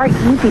 Our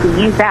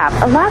easy-to-use app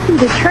allows you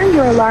to turn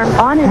your alarm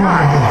on and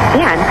off,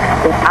 and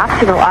with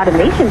optional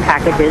automation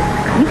packages,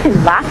 you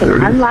can lock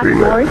and unlock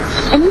doors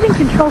and even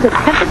control the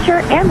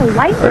temperature and the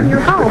lights in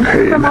your home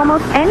from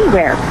almost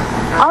anywhere.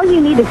 All you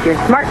need is your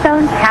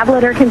smartphone,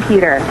 tablet, or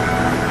computer.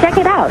 Check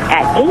it out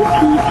at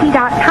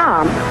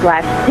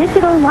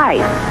att.com/Digital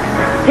Life.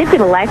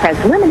 Digital Life has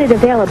limited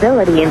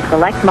availability in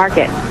select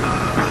markets.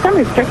 Some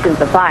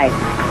restrictions apply.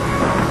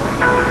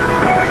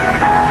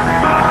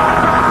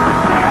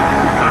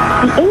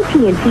 The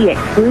AT&T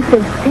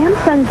exclusive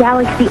Samsung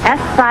Galaxy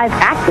S5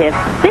 Active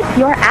fits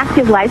your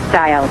active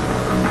lifestyle.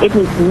 It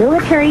meets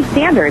military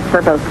standards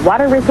for both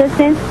water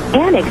resistance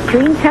and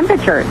extreme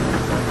temperatures.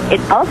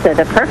 It's also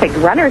the perfect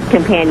runner's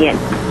companion.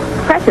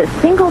 Press a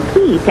single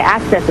key to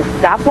access a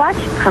stopwatch,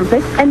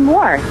 compass, and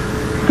more.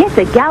 Get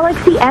the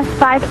Galaxy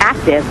S5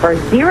 Active for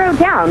 $0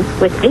 down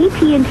with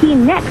AT&T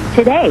Next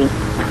today.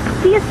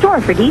 See a store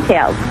for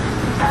details.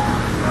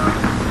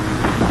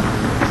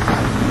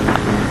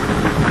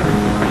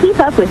 Keep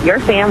up with your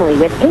family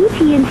with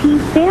AT&T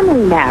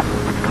Family Map.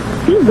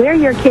 See where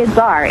your kids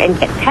are and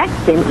get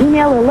text and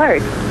email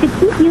alerts to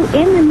keep you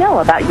in the know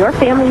about your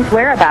family's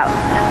whereabouts.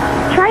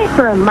 Try it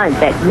for a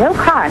month at no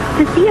cost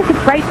to see if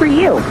it's right for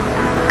you.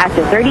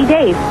 After 30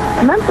 days,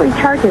 monthly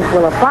charges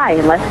will apply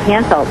unless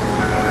canceled.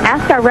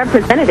 Ask our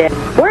representative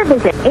or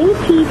visit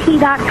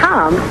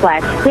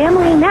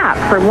att.com/familymap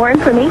for more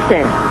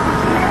information.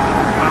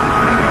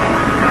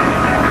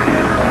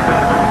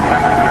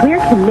 We're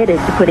committed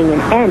to putting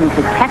an end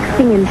to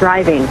texting and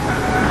driving.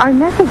 Our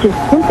message is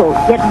simple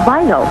yet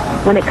vital.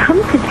 When it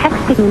comes to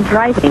texting and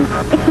driving,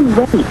 it can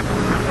wait.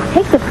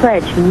 Take the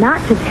pledge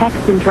not to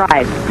text and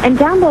drive and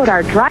download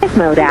our Drive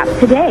Mode app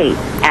today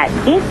at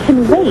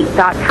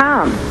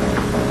itcanwait.com.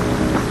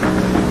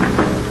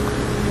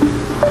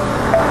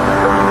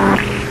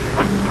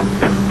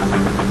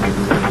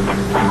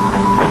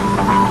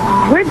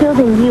 We're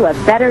building you a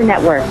better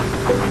network.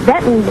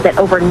 That means that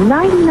over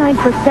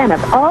 99%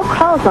 of all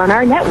calls on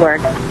our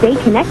network stay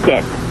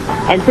connected.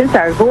 And since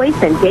our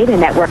voice and data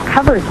network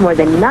covers more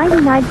than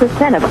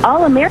 99% of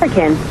all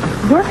Americans,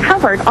 we're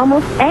covered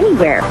almost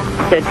anywhere.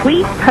 So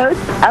tweet, post,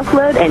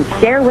 upload, and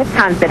share with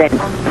confidence.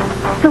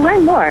 To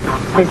learn more,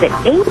 visit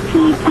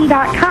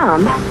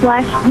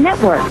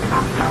att.com/network.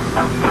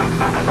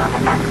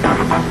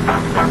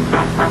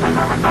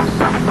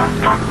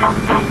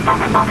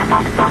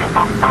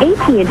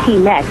 AT&T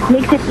Next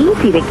makes it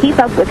easy to keep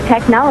up with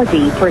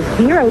technology for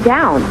 $0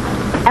 down.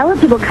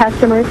 Eligible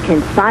customers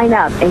can sign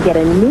up and get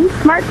a new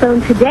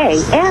smartphone today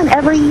and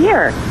every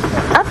year.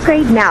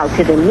 Upgrade now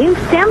to the new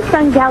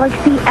Samsung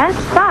Galaxy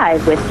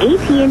S5 with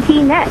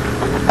AT&T Next.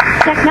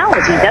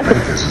 Technology doesn't...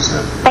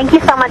 Thank you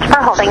so much for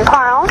holding,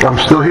 Carl. I'm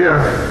still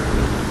here.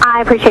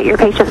 I appreciate your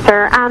patience,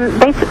 sir.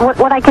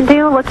 What I can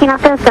do, looking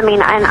at this,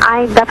 and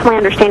I definitely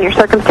understand your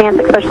circumstance,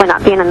 especially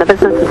not being in the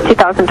business since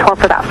 2012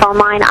 for that phone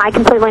line. I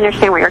completely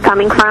understand where you're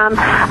coming from.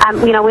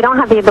 We don't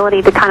have the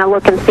ability to kind of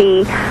look and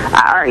see,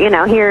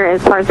 here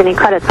as far as any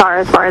credits are,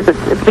 as far as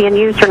it's being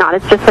used or not.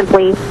 It's just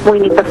simply we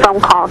need the phone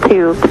call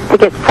to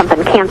get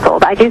something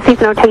canceled. I do see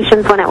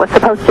notations when it was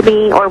supposed to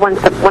be, or when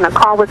a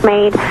call was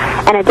made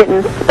and it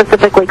didn't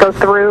specifically go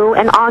through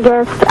in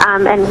August.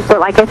 But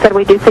like I said,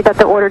 we do see that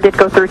the order did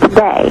go through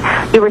today.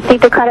 You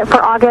received a credit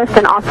for August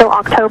and also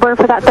October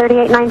for that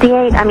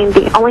 $38.98.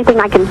 The only thing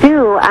I can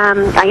do,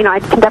 I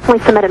can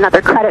definitely submit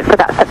another credit for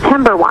that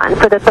September one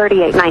for the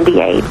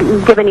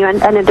 $38.98, giving you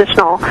an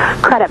additional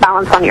credit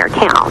balance on your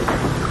account.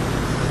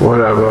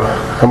 Whatever.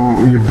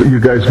 You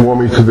guys wore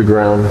me to the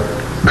ground.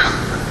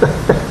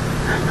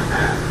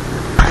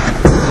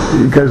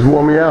 You guys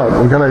wore me out.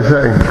 What can I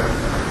say?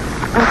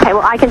 Okay,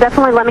 well, I can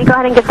definitely, let me go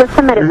ahead and get this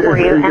submitted for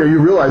you. You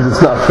realize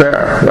it's not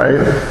fair, right?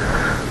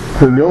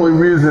 And the only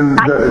reason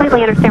I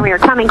completely understand where you're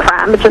coming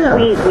from. It's just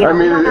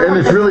and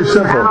it's really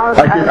simple.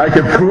 I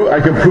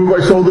can prove I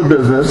sold the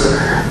business,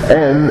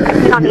 and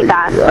you don't need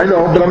that. I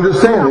know, but I'm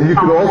just saying you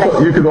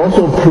could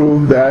also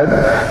prove that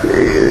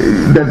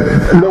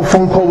no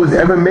phone call was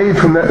ever made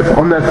from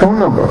on that phone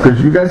number, because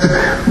you guys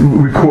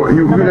record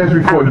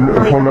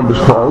phone numbers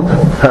called,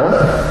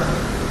 huh?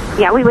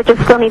 Yeah, we would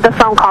just still need the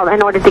phone call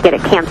in order to get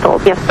it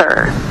canceled. Yes,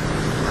 sir.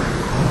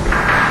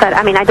 But,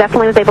 I mean, I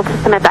definitely was able to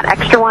submit that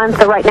extra one,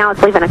 so right now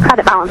it's leaving a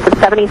credit balance of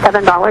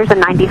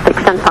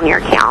 $77.96 on your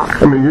account.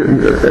 I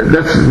mean,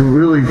 that's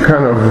really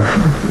kind of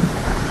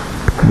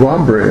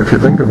robbery if you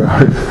think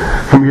about it.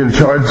 I'm getting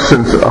charged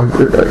since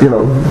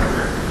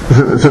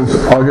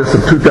August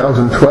of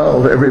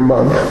 2012 every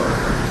month.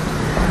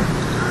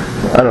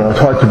 I don't know, it's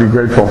hard to be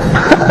grateful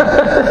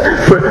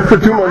for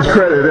too much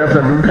credit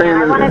after I've been paying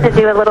it. I wanted to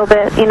do a little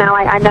bit,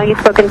 I know you've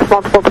spoken to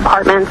multiple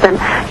departments, and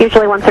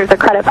usually once there's a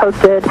credit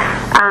posted,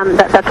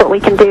 that's what we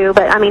can do.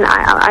 But, I mean,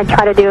 I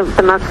try to do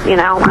the most,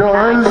 No,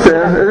 I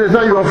understand. It's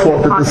not your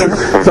fault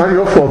it's not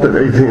your fault that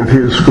AT&T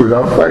is screwed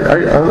up.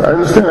 I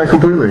understand that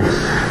completely.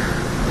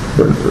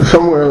 But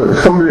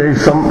someday,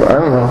 I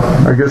don't know,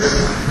 I guess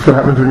that's what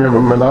happens when you have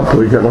a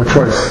monopoly, you got no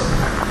choice.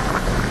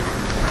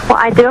 Well,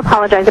 I do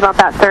apologize about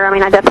that, sir. I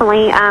mean, I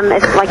definitely,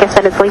 it's, like I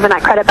said, it's leaving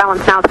that credit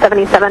balance now at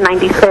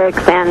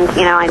 $77.96, and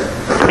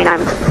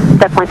I'm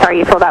definitely sorry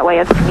you feel that way.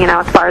 As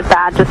far as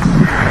that,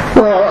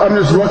 Well, I'm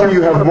just lucky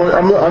you have one.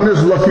 I'm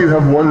just lucky you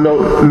have one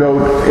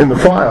note in the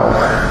file.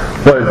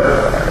 But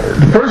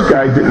the first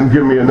guy didn't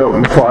give me a note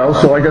in the file,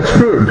 so I got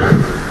screwed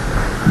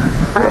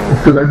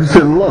because I just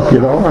didn't look.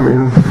 I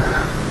mean.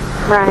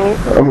 Right.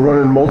 I'm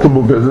running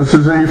multiple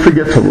businesses, and you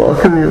forget to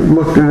look, and you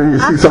look, and then you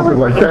see something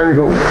like that, and you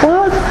go,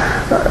 "What?"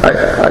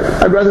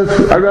 I'd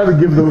rather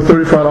give them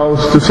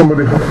 $35 to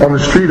somebody on the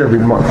street every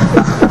month.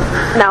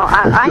 No,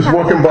 I just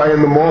walking by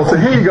in the mall, and say,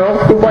 "Here you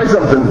go buy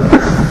something."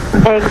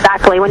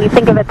 Exactly. When you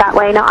think of it that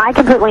way, no, I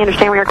completely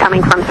understand where you're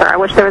coming from, sir. I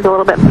wish there was a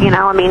little bit,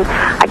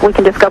 we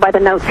can just go by the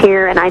notes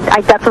here, and I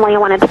definitely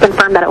wanted to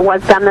confirm that it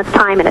was done this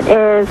time, and it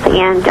is,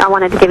 and I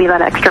wanted to give you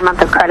that extra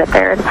month of credit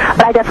there.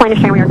 But I definitely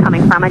understand where you're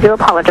coming from. I do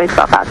apologize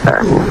about that,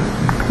 sir.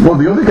 Well,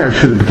 the other guy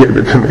should have gave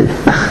it to me.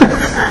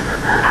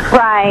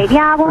 Right.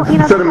 Yeah, well,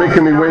 instead of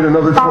making me wait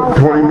another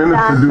 20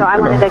 minutes to do so I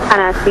wanted to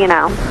kind of,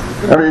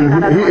 I mean,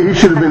 he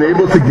should have been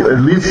able to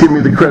at least give me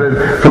the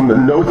credit from the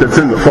note that's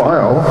in the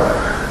file.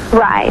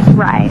 Right.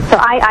 So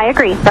I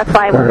agree. That's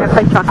why we're going to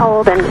place you on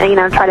hold and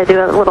try to do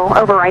a little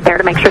override there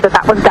to make sure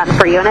that was done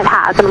for you, and it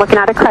has. I'm looking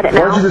at a credit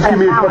now. Why don't you just give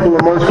me a couple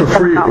of months for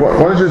free? Why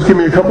don't you just give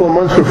me a couple of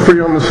months for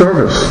free on the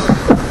service?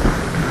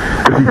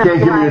 If you can't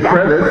give me a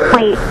credit.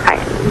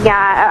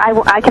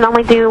 I can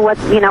only do what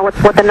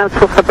the notes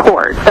will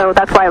support. So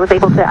that's why I was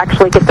able to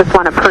actually get this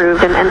one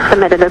approved and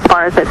submitted as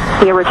far as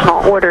the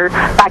original order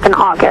back in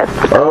August.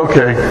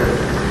 Okay.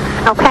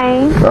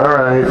 Okay. All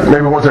right.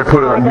 Maybe once I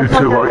put it on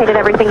YouTube.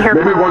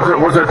 Maybe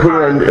once I put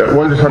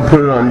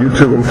it on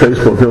YouTube and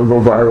Facebook, it'll go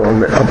viral,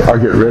 and I'll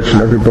get rich,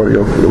 and everybody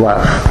will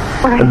laugh.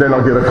 Right. And then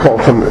I'll get a call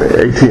from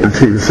AT&T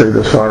to say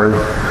they're sorry.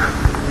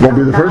 Won't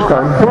be the first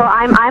time. Well,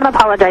 I'm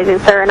apologizing,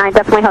 sir, and I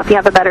definitely hope you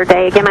have a better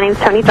day. Again, my name's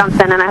Tony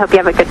Johnson, and I hope you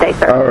have a good day,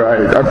 sir. All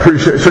right. I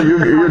appreciate it. So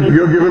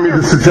you're giving me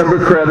the September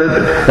credit,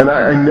 and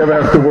I never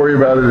have to worry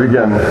about it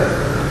again.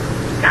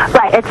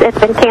 Right. It's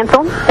been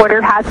canceled.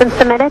 Order has been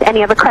submitted, and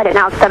you have a credit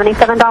now. It's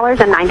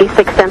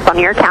 $77.96 on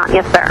your account.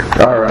 Yes,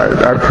 sir. All right.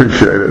 I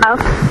appreciate it.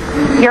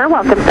 Okay. You're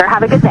welcome, sir.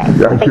 Have a good day.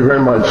 Thank you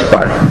very much.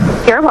 Bye.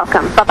 You're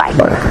welcome. Bye-bye.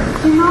 Bye.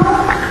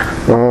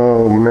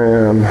 Oh,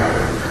 man.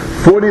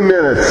 40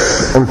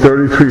 minutes and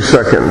 33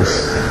 seconds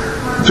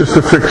just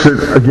to fix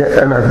it again.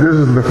 And this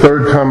is the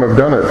third time I've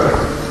done it.